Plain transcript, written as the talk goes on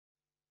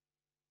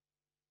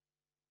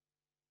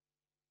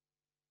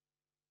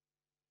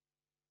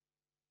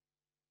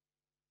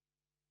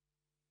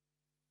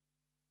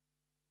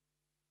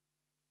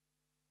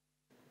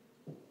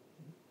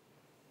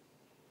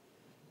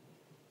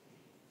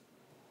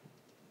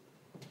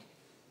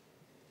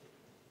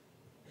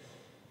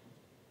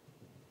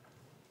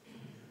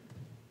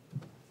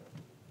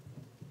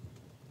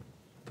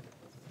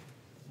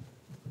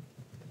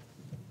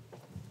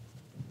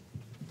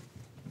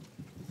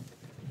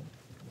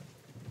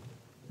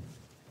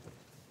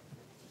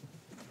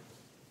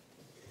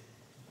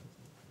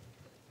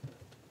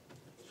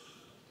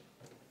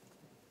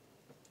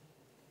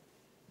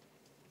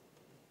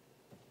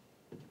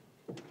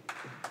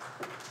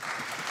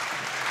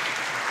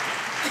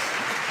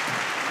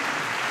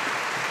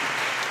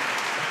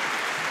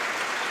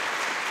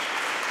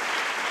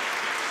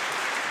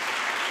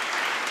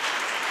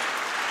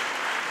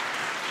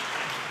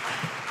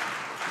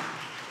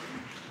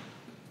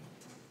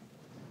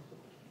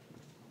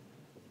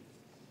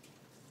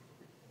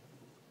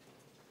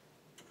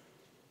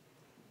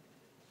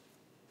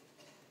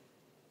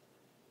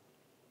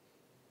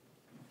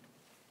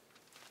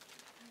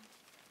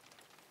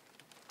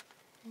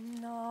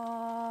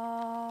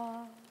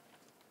Na.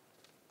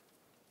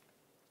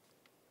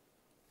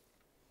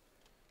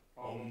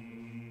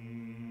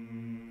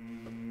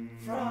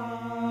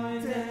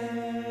 Friday.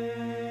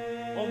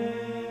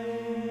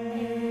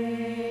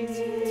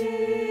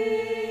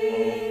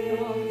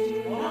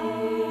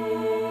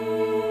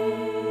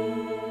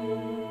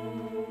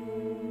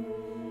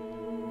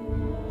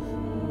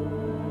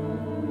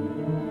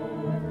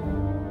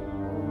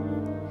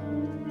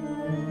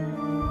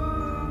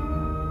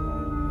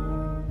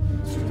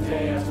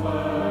 Today at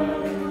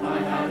work, I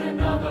had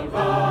another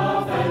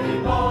rough and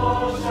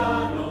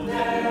emotional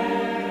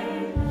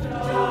day,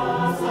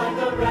 just like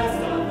the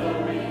rest of the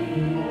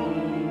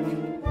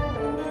week.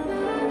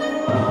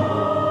 Oh,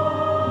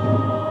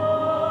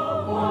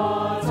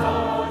 what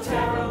a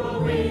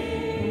terrible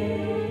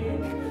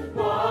week!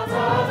 What a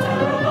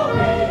terrible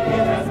week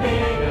it has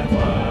been at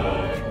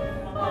work.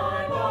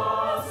 My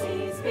boss,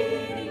 he's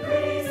been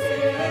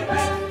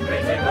increasingly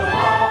critical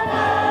of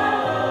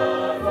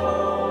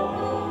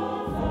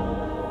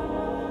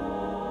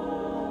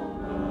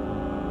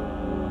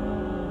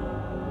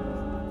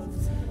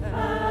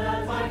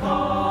and my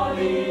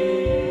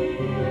colleagues,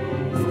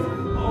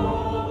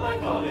 oh my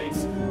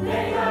colleagues,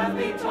 they have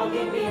been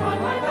talking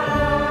behind my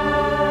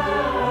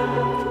back.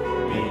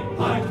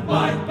 Behind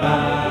my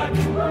back.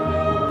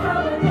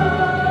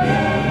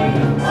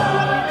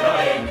 How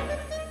annoying.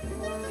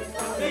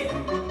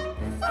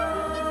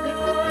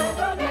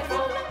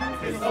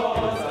 His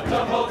thoughts are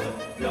jumbled,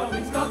 no,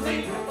 it's not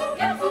seen,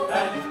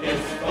 and his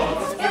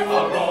thoughts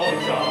are all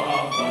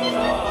jumbled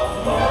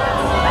up.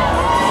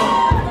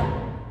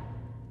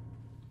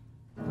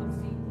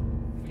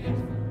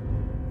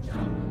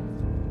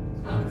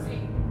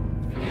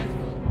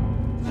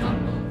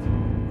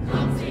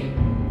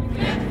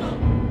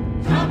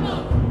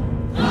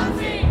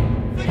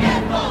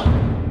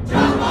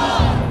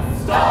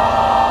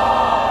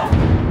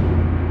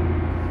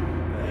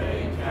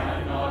 They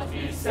cannot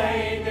be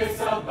saying this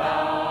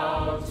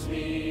about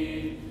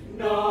me.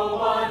 No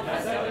one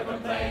has ever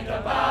complained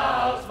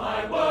about my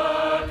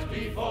work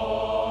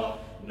before.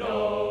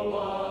 No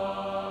one.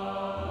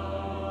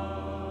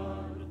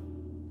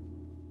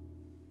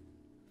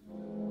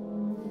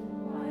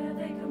 Why are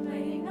they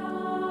complaining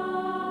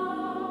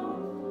now?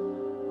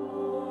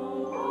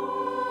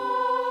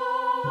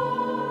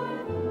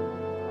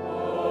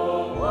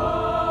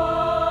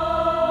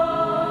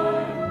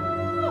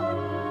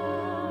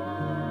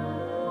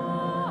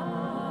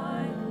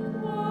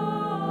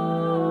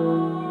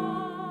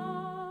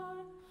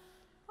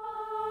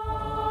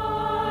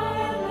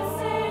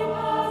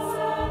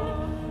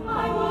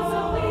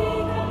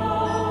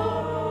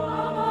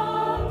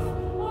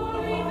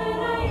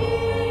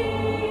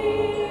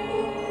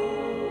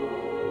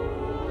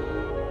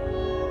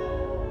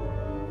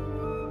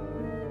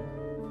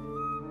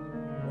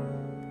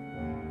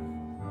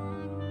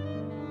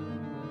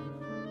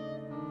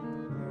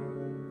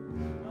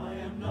 I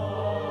am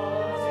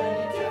not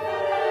any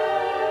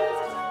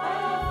different. I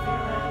don't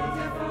feel any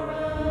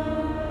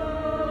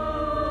different.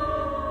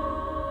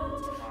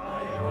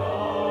 I am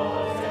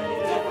not any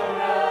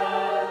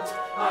different.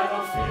 I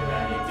don't feel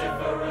any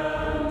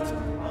different.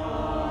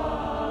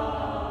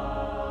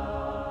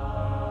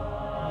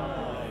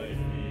 I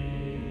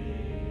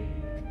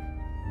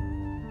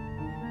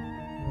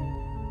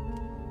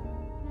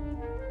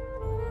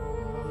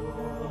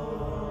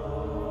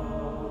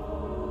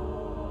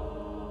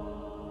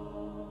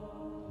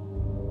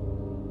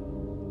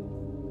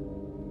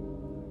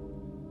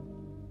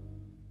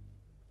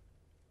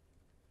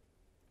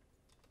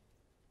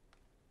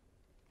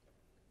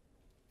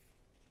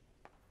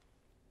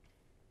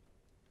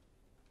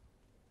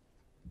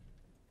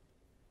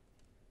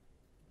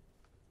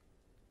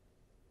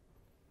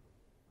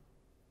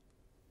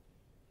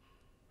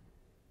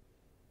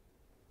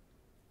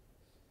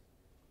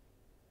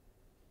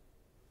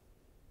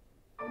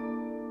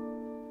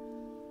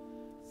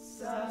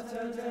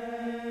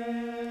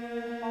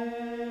Saturday,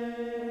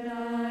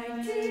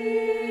 19th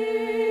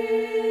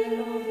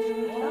of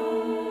July.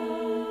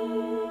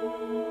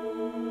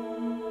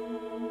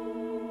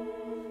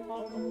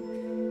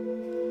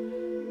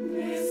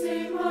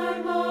 Missing my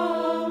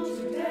mom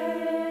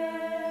today.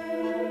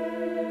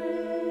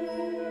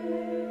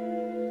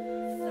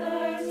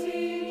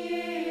 13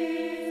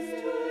 years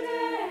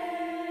today.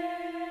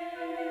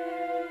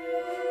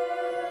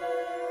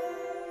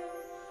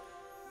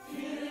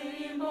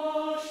 Feeling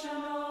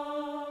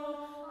emotional,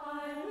 I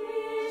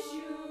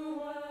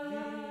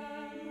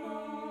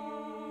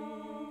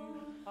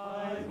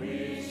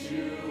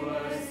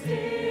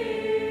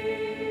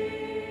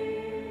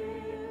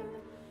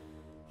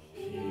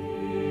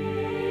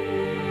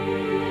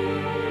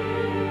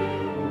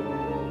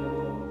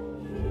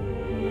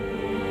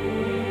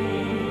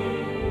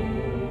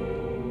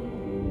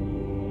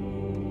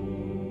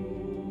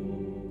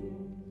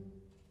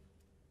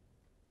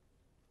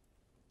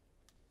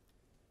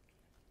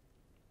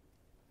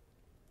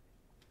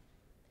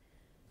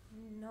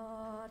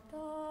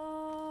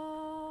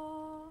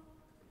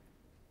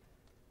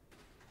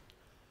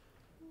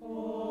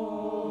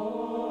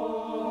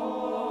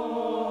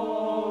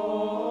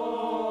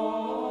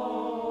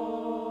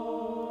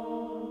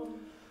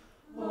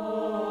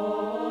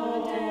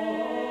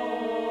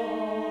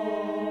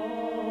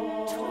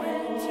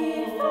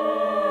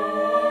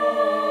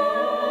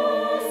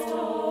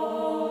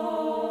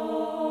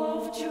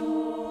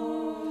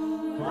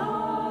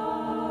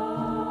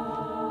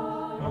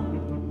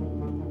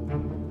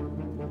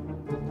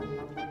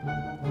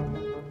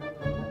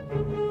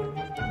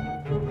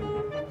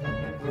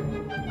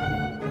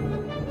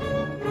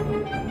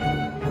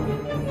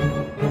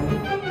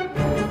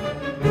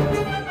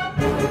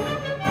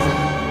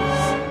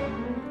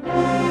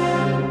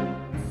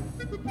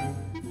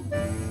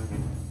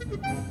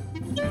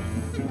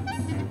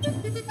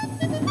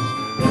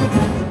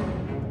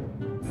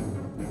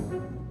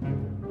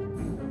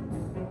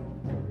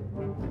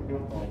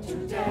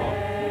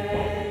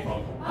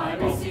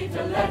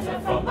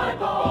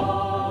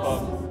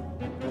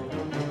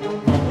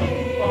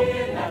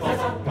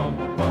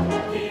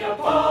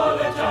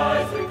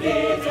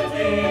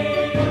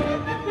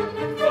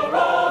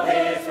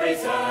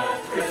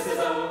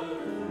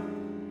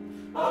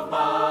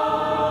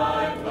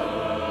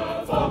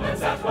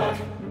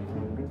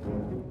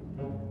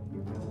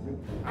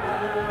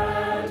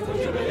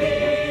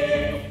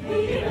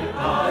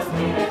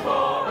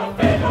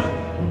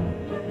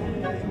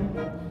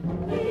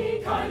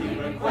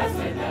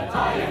question that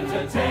I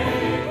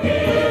entertain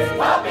is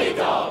puppy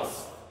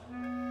dogs.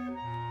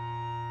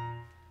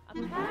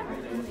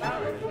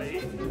 Apparently,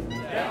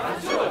 there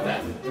are 2 of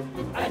them,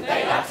 and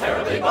they are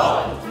terribly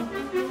bored.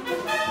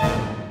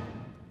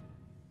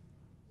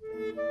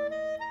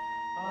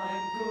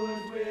 I'm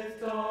good with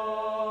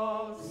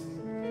dogs.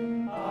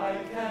 I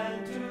can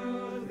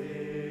do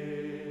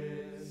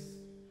this.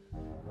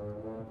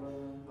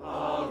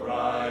 I'll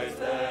write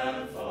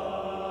them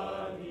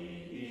funny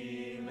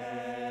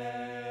emails.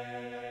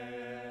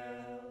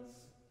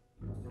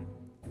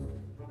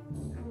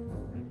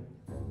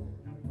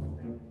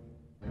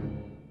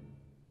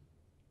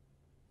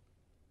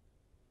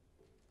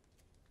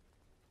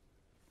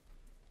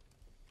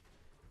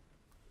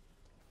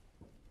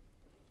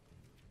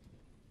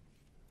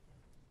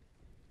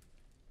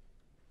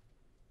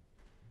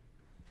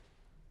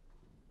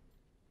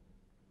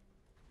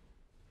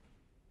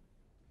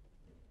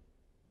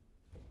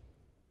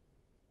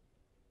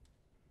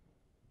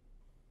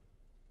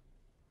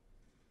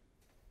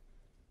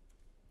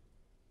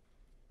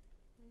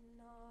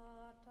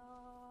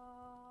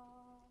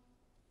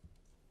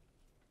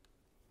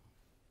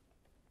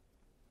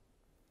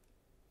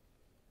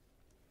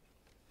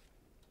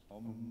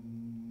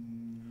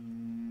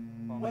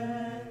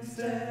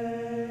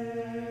 Wednesday,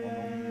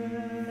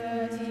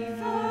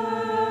 31st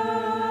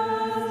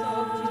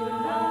of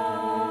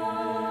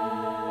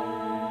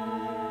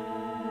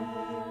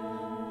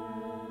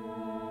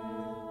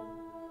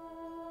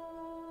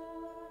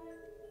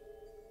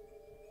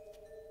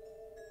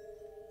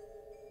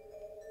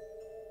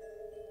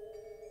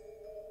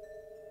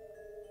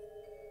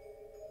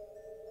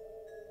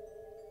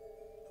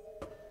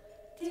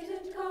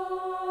Didn't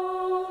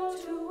go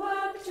to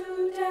work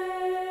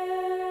today.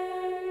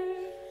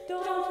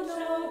 Don't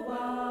know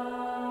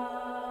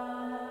why.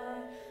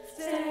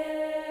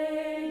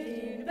 Stayed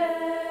in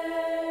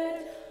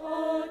bed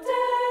all day.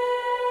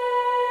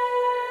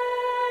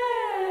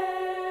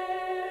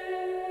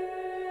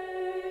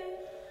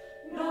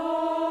 No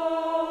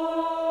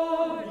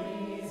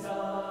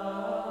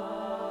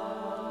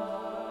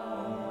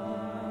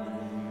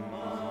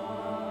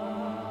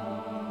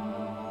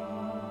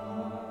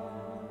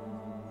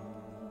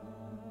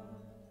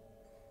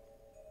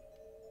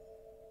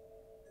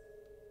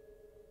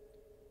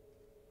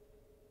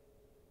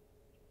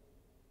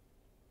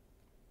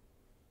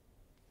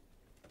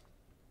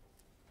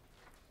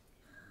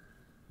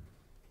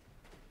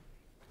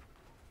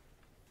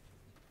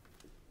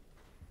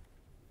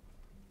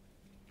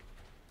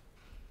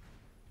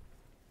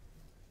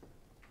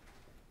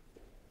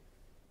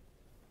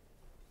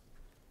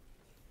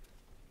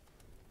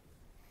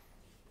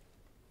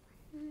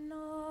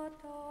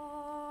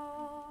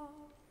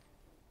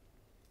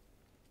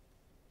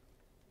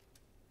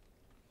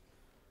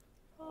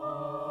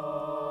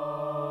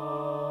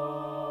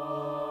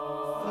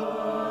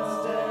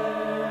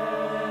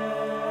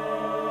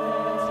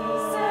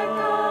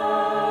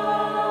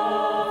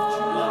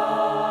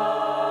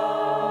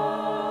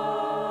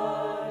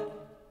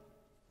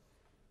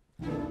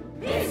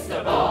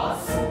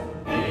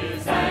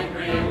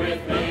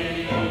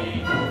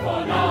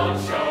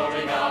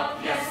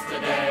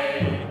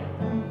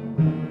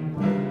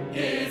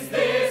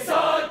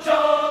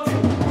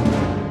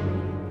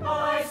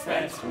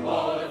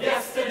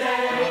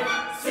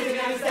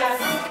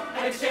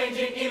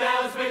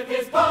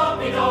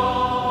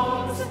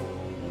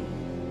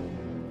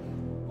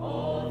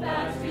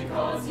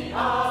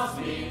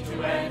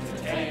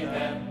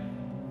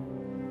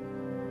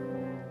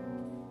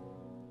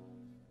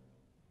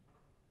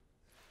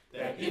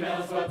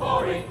emails were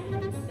boring,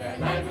 their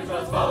language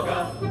was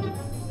vulgar.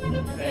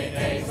 They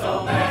made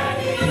so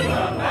many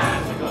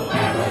grammatical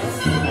errors.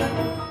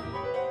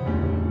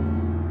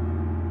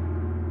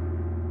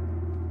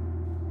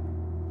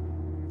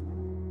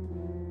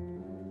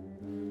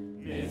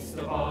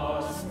 Mr.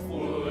 Boss,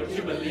 would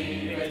you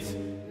believe it?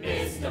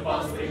 Mr.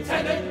 Boss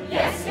pretended,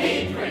 yes,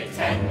 he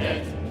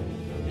pretended.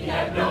 He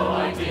had no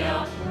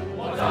idea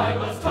what I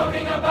was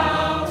talking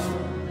about.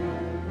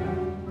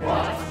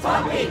 What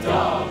puppy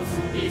dogs,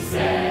 he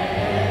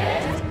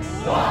said.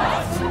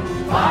 What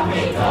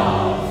puppy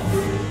dogs?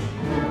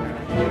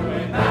 Can you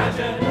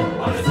imagine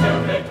what a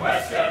stupid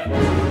question?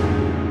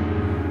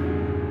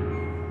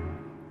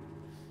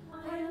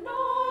 I'm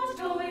not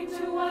going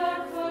to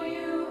work for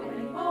you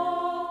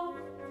anymore.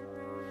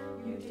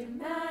 You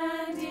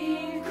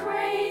demanding,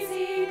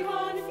 crazy,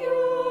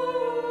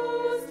 confused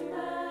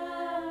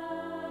man.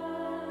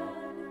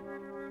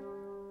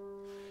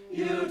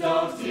 You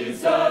don't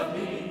deserve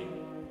me.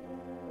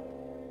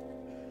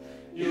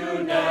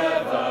 You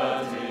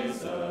never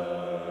deserved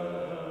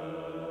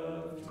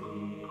me.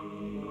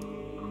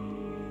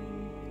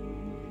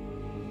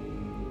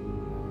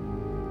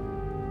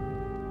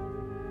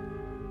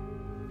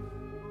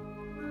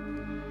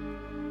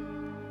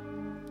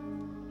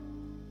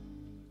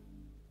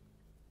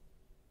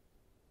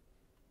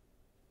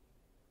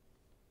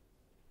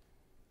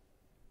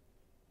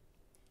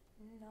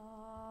 No.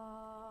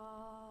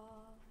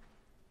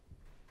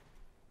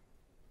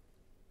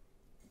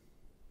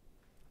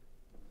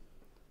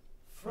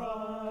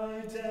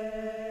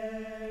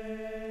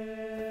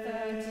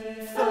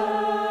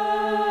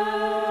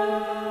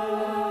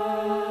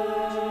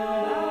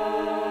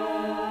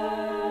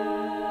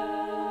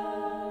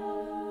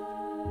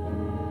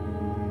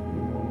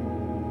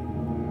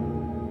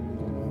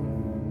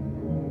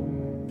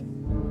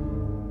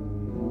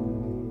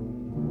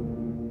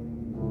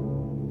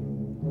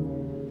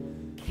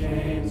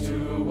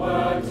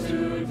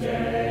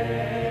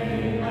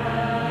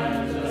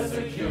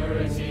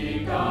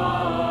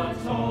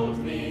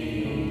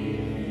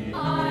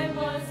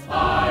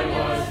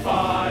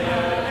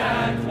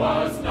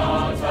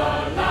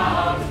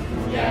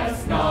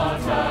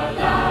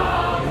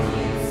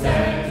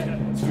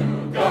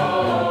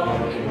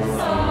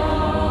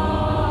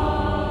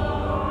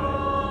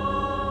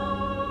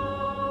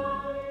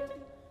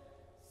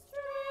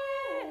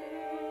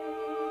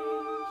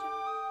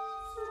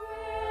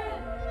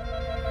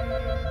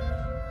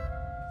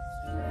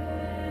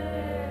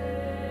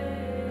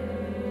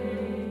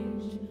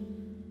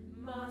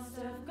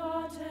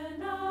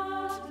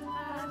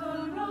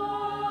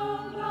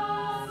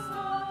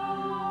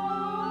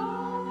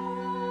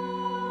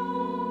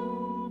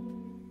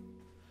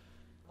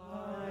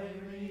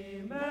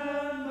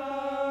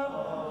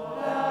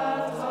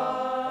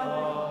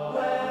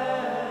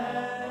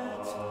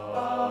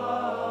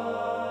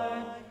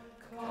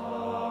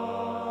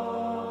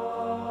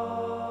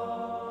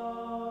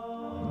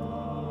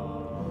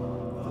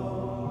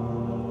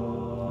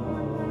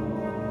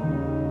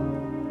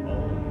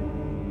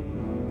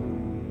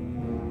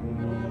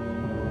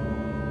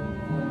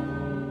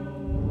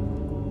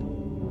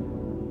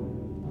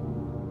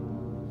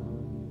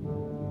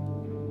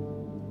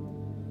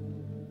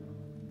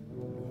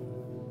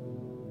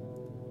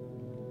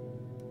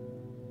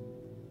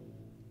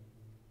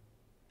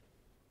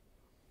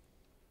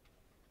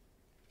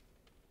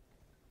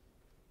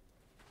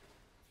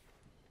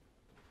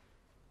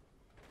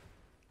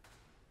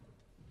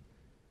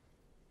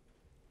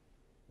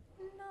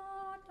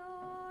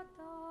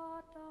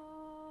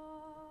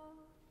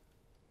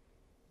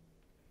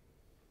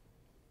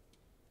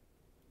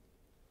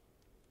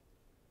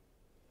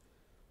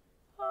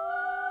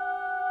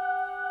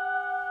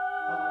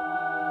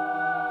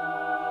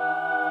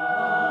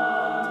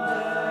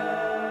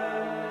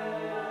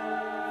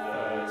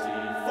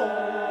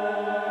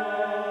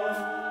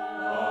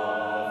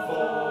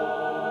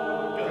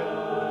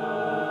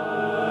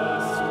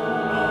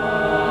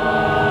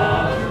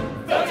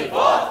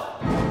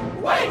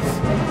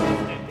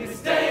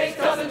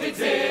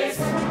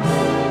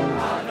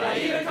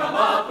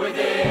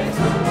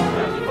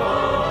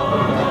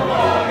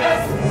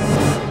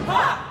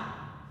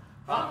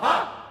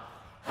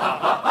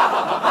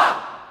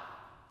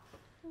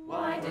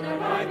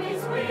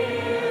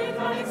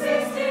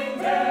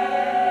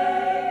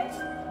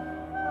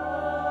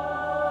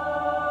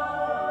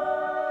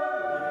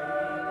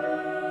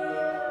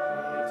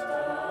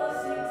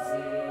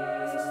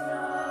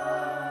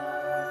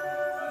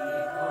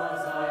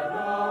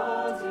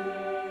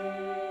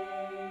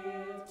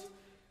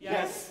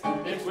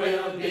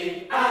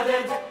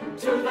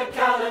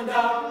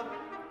 calendar.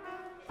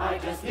 I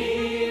just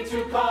need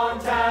to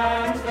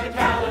contact the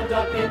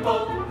calendar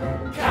people.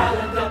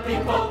 Calendar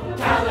people,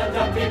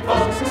 calendar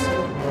people.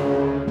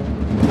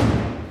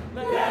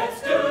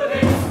 Let's do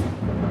this.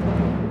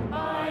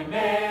 I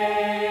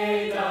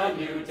made a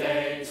new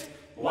date.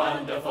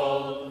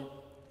 Wonderful.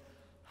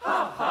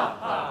 Ha ha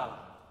ha.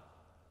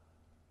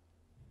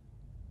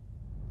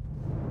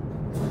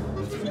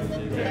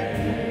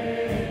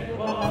 Today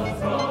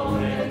was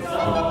long,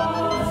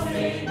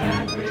 exhausting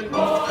and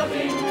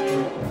rewarding.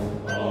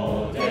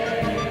 All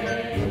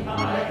day I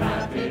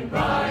have been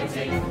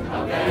writing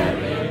a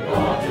very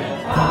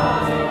important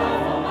article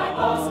for my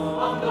boss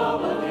on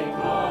global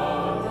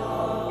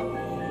economy.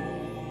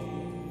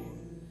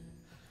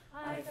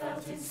 I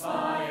felt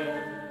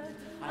inspired,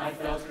 I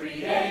felt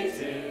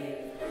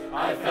creative,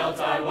 I felt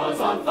I was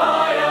on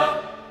fire.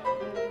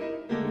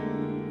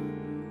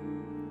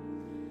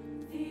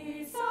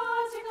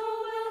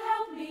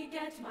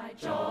 My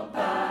job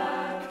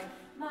back,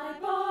 my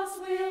boss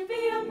will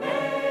be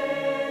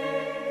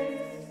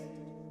amazed.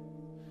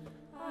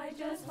 I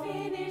just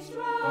finished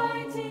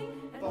writing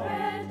and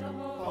read the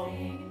whole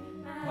thing,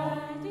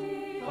 and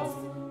it's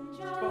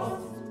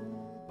just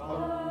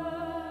perfect.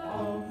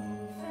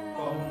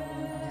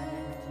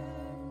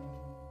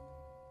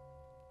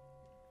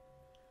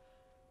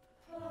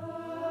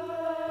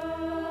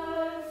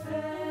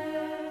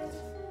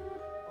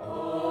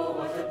 Oh,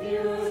 what a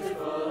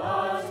beautiful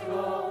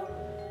article.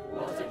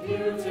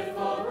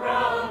 Beautiful,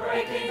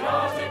 groundbreaking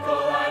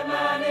article I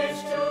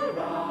managed to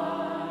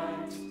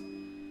write.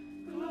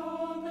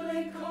 Global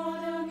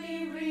economy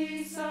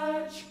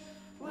research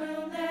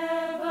will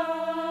never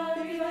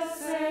be the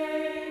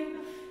same.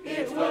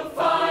 It will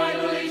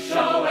finally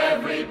show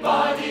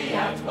everybody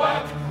at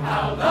work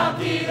how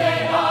lucky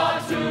they are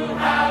to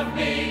have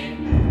me.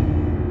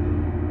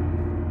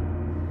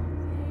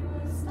 They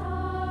will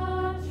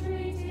start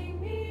treating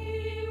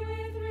me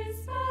with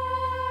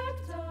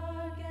respect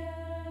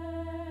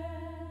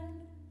again.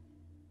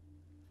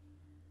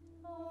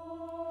 Oh,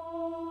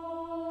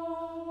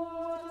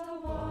 what a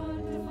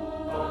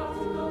wonderful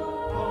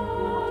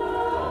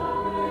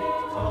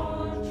great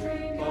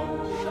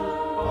contribution.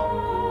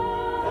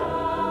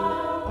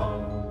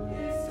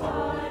 It's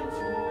time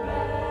to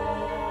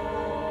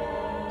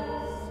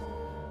rest.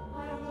 I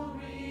will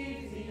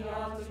read the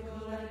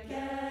article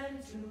again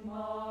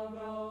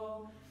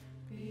tomorrow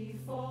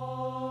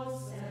before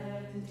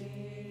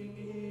sending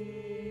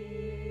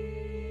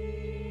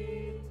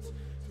it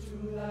to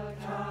the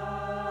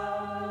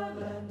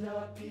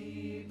calendar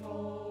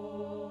people.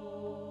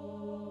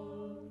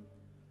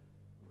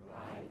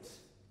 Right?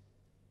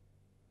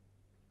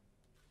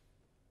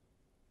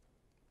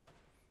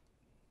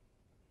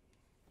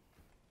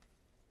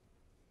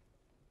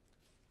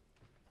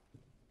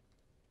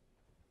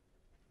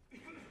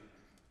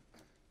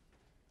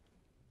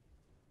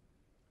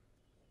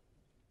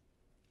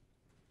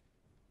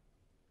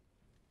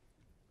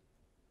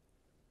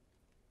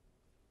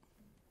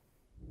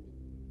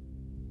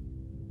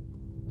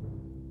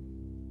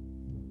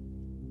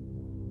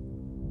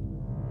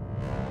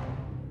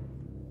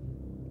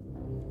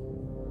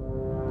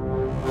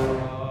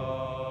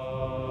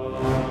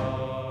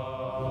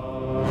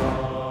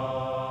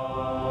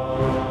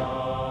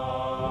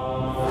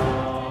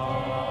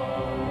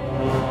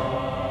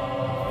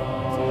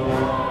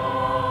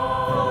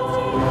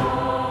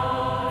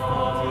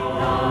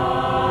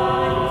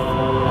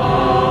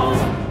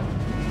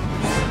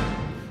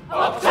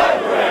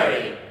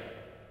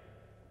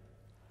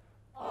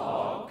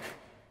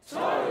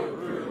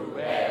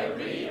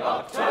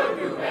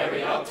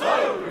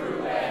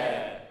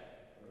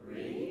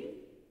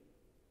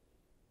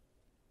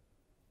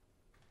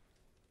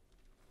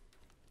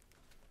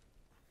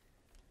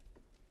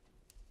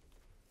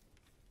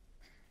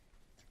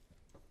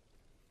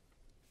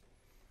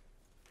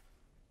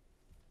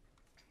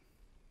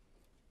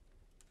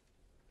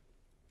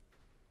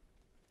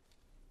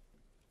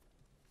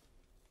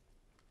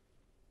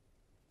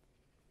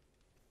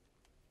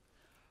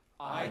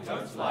 I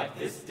don't like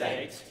this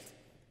date.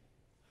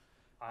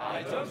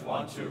 I don't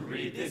want to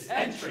read this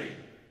entry.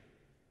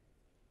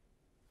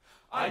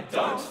 I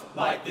don't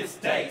like this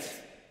date.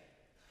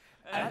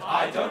 And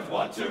I don't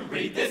want to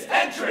read this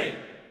entry.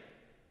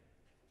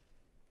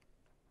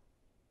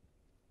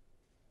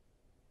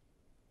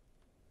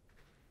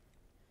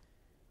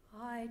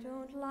 I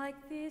don't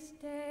like this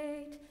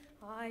date.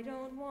 I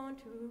don't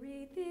want to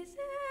read this entry.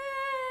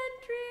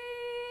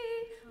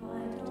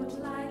 I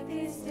don't like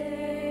this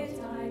date.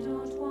 I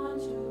don't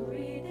want to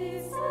read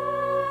this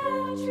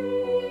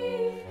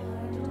entry. I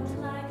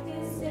don't like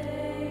this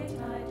date.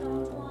 I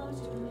don't want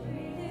to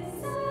read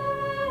this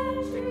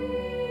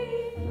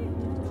entry. I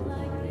don't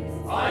like this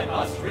date. I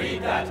must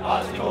read that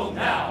article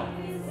now.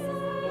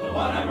 The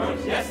one I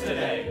wrote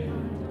yesterday.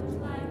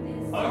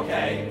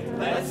 Okay,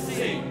 let's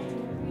see.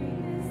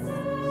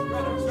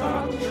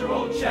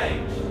 Structural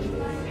change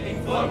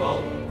in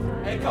global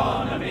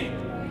economy.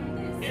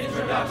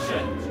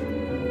 Introduction.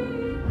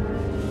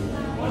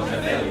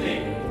 Portability.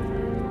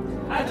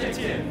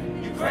 Adjective.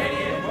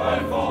 Ukrainian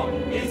word for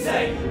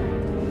insane.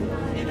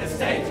 In the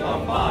state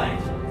of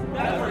mind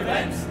that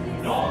prevents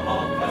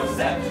normal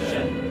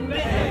perception,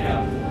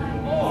 behavior,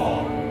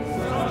 or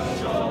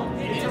social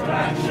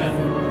interaction.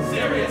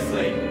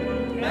 Seriously,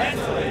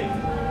 mentally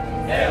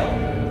ill.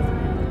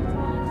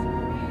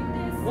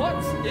 What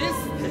is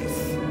this?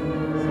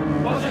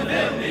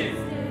 Possibility.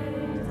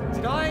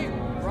 Did I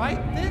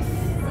write this?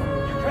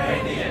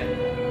 Ukrainian.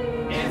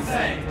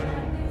 Insane.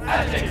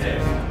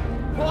 Adjective.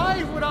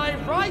 Why would I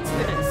write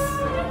this?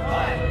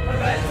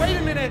 Wait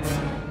a minute.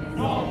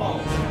 Normal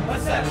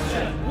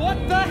perception. What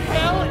the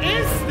hell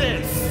is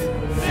this?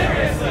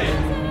 Seriously.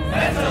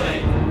 Mentally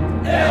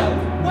ill.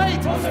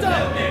 Wait,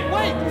 stop!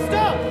 Wait,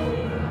 stop!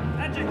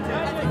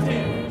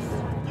 Adjective.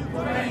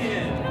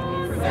 Ukrainian.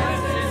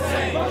 Prevents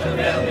insane.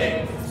 Possibility.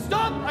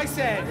 Stop, I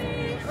said!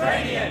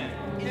 Ukrainian.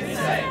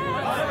 Insane.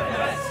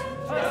 Prevents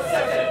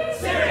perception.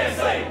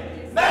 Seriously.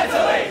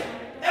 Mentally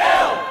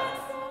ill.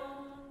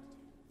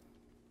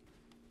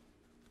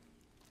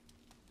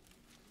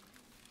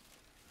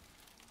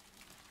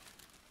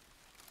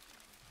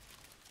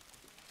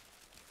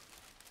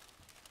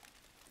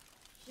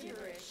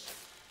 Gibberish,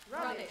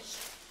 rubbish,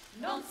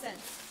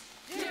 nonsense.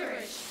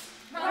 Gibberish,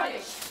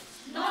 rubbish,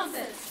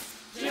 nonsense.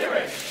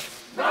 Gibberish.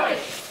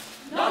 Rubbish.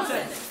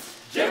 Nonsense.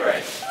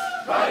 Gibberish.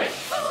 Rubbish.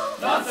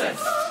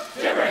 Nonsense.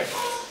 Gibberish.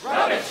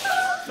 Rubbish.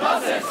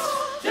 Nonsense.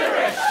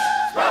 Gibberish.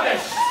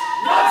 Rubbish.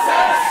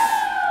 Nonsense.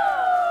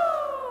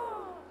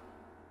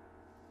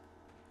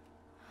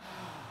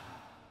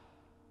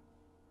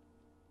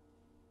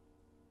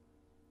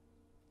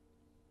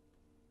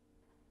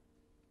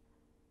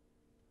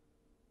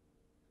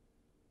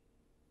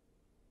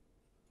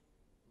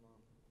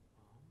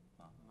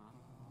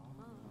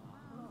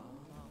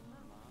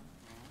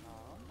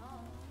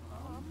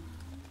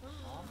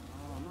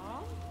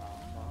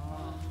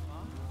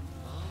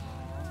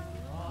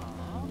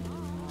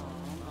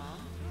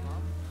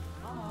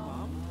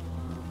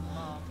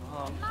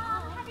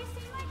 Mom, have you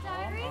seen my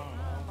diary?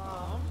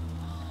 Mom?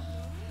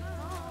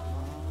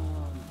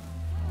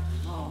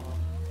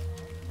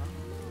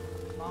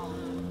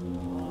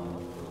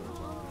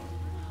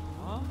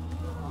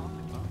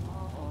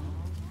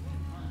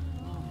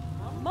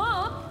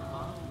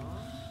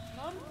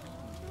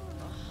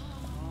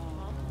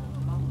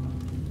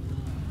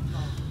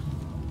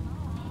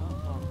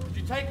 Did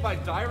you take my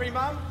diary,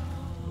 Mum?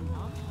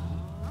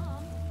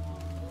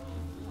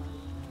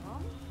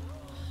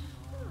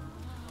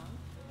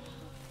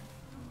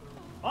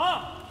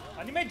 Mom,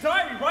 I need my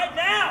diary right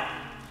now!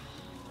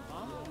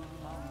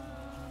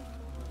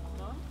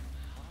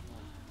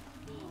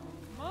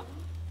 Mom!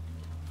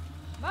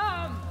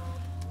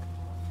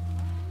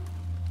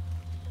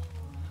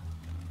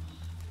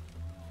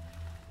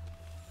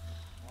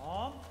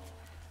 Mom?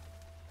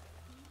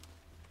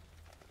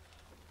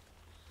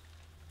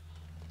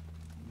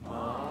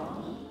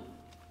 Mom?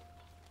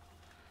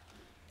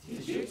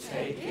 Did you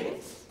take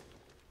it?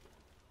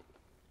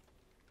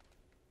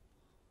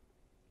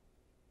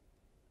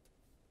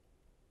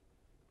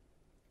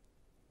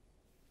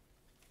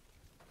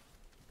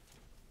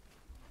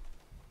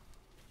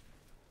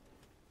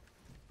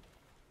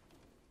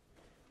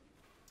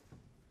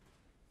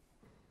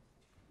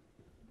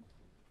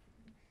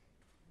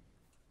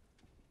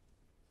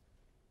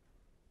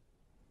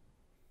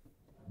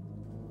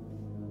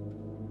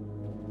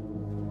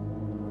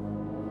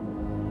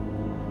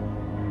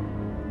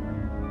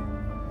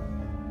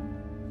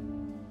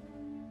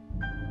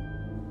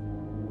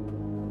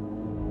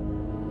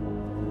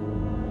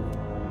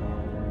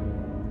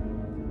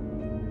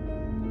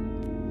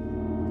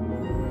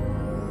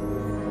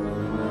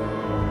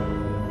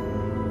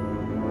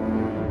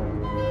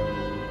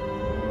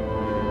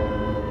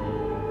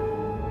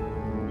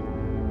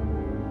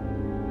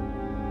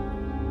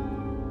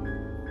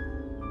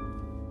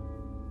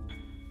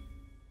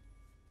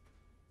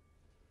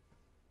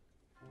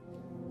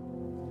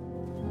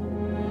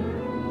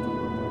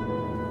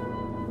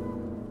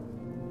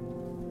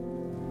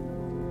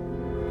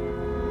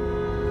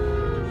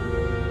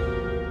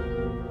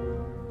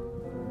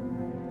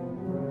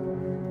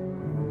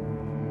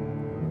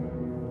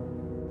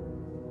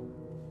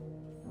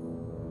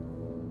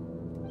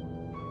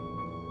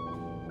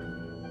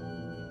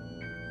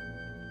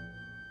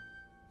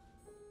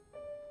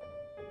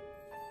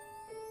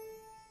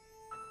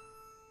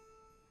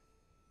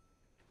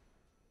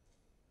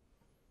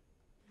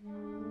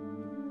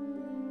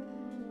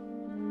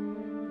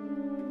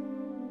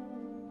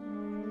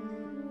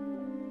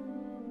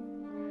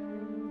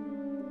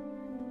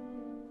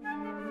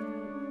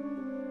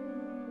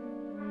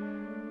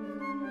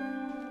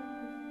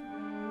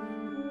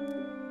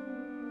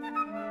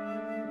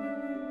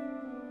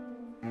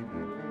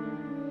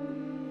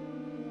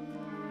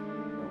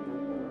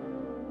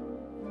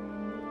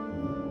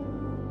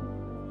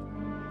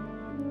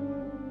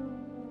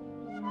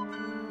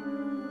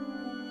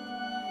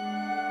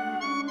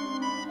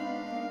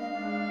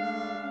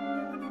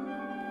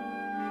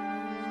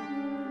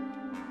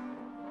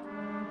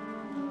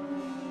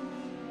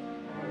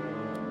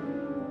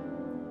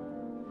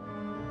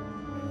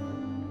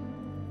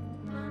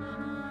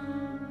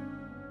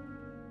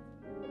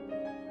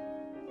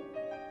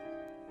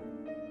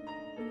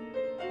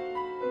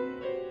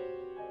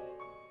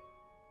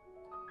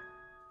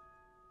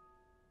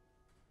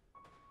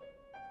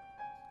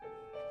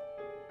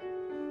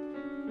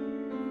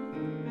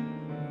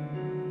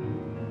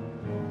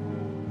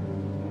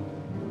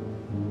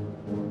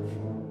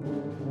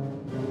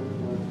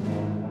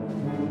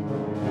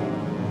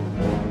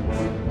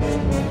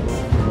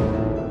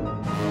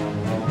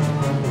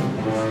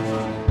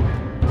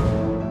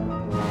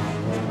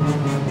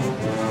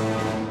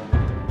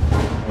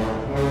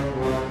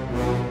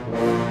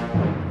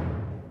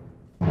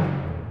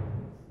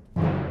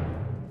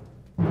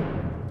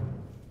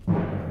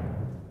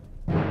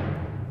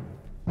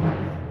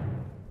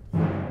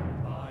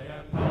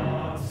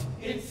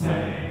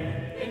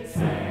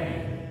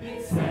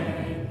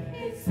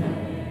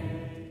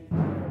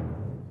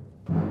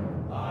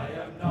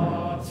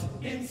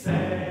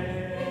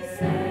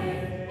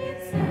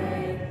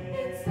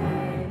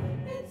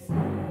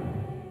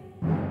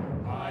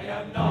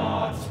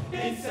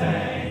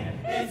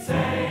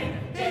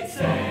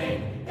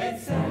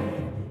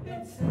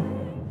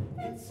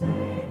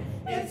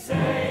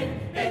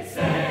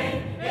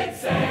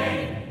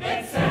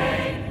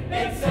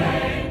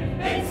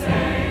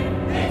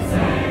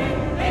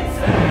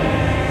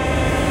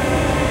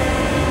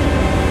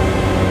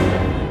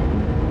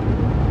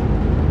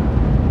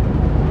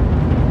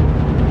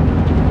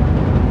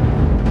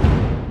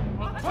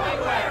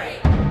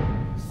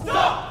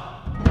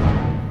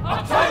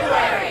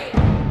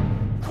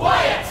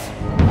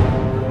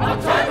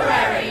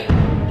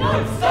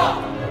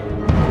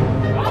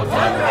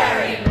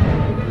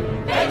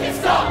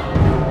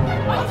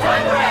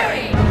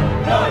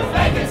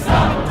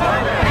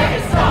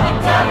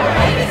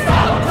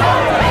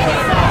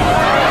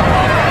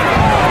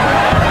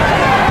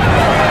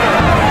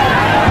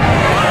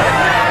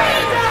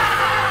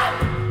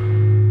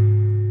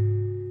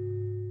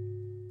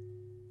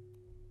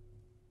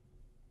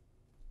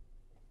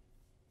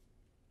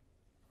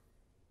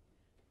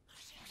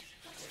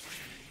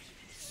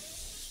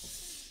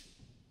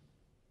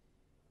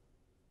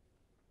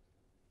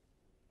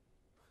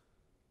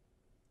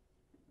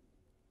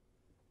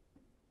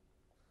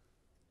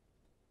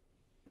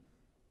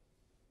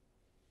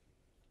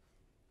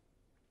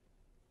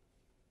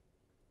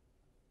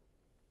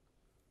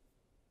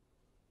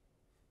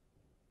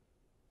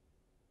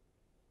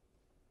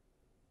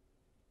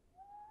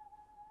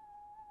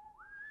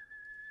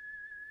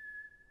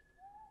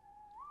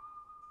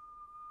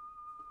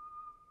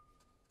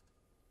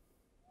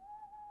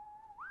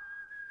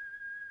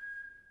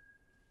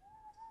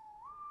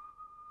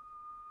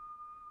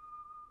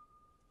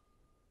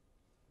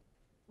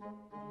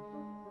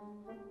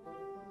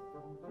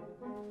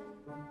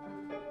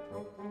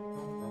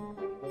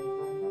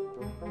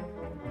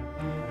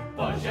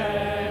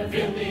 Boże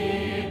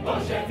wilny,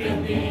 Boże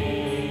wilny,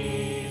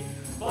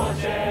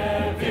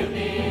 Boże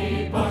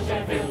wilny,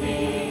 Boże wilny,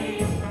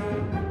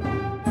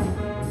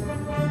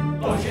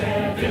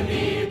 Boże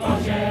wilny,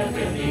 Boże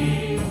wilny.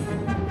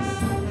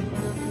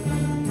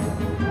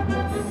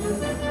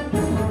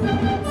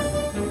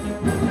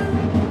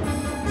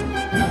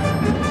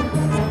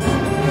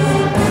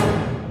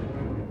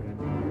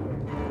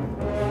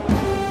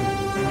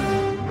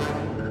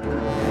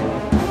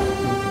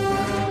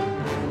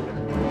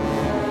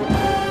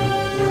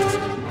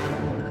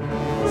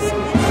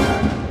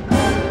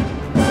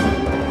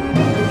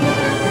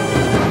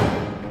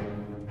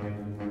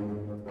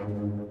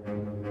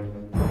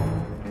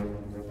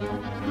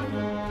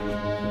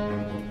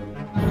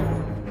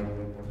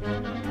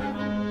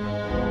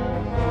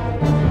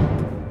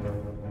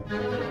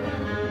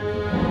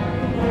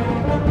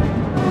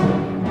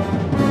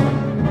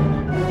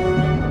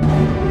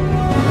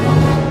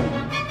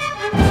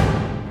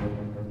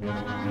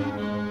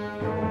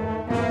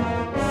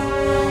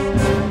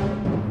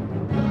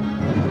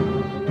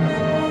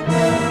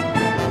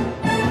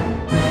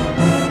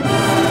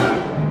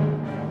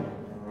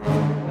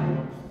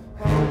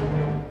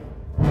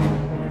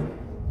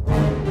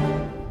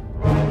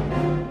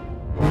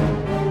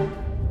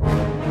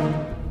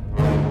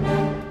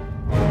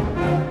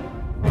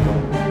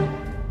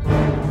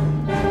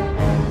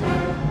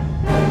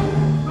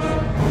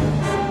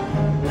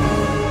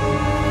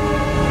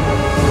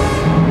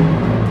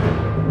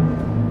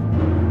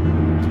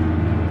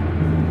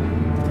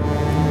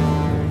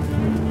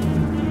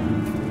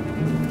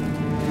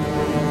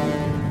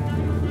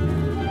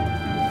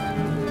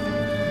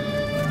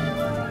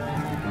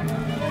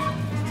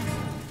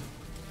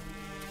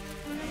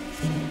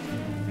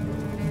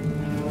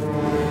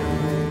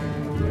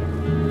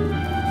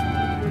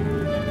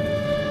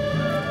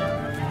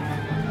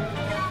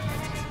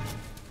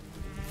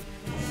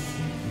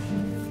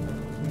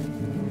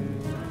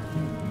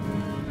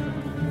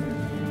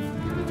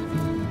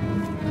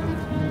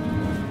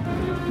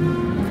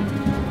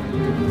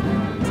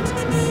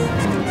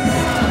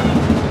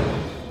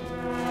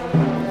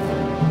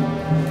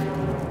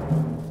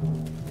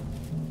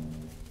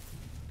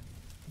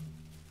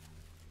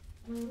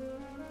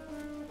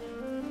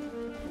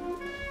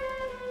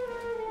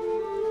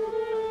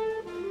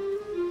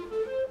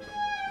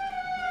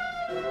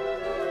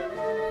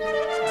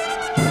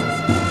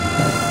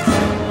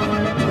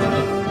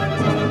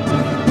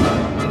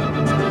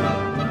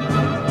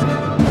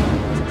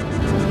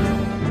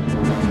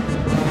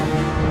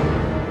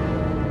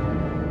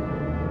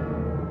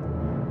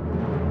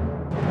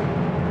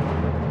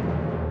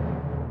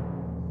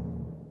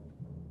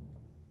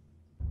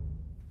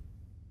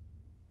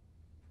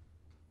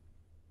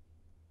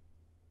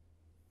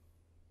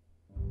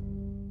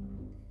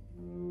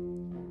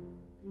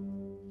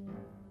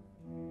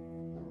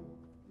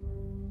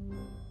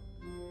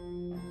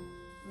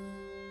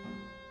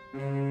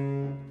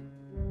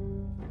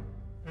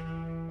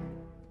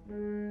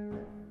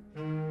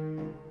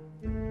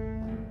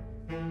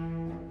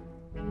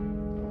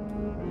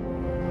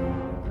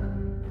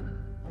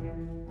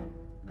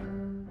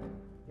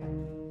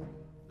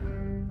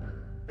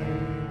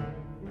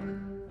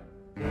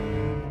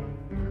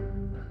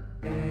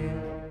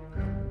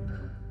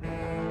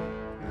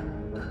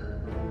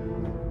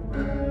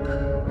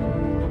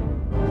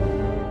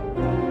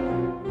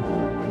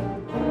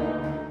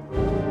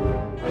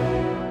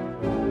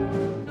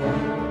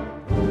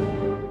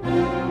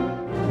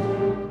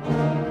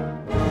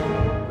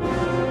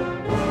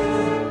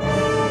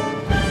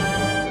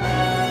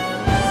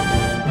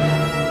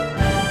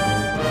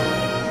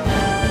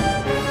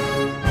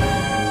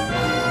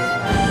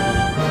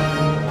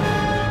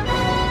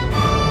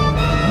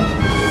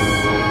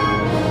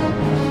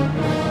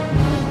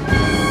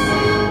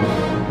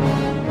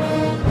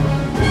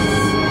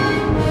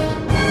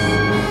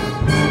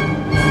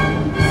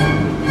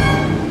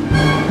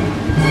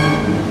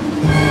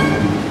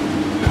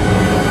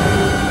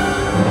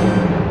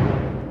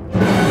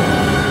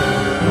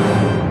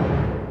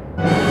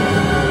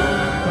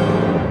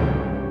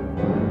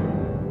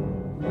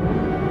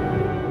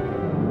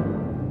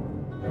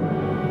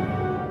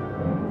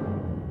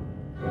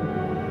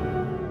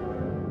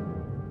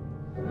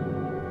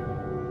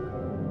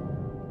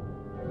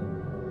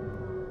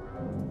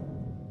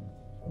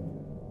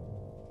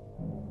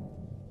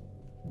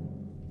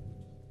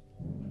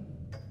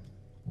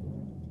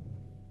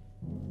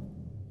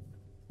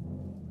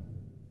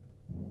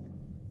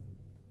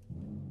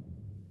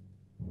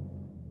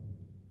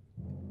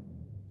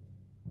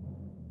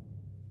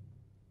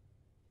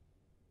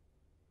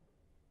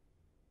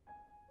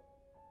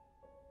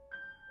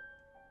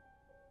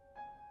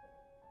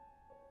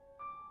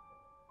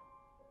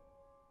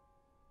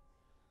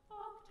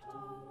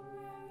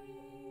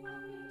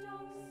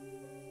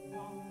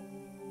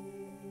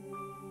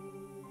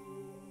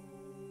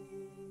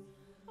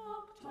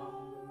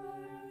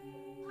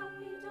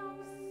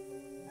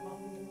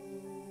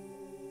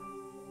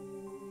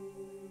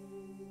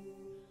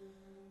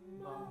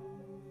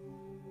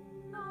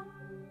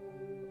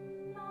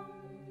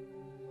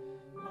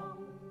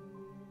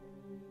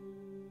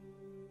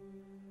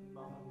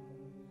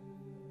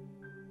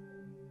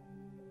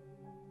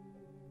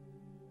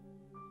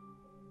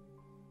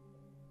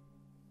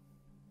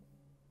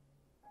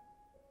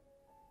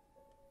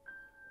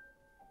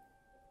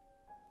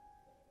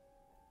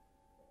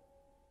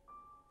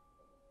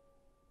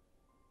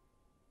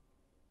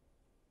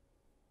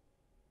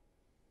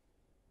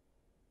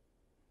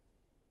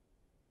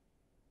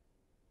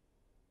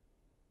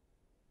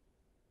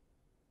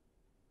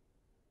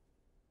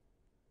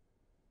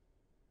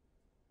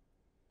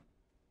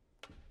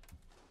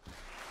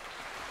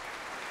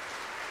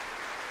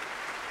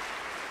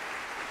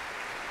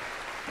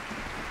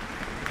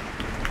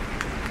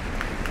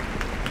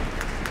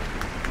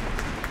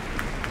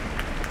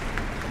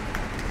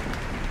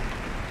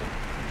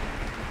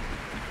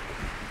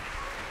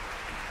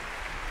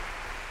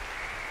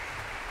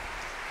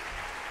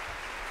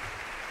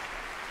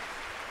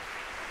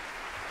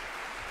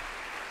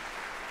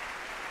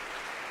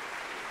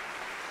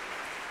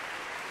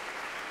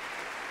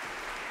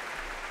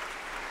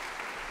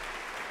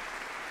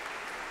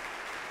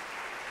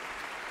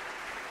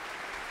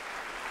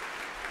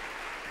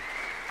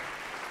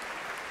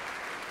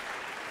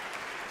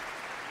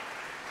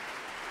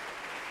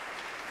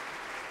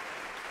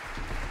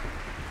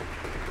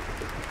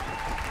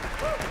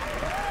 Woo!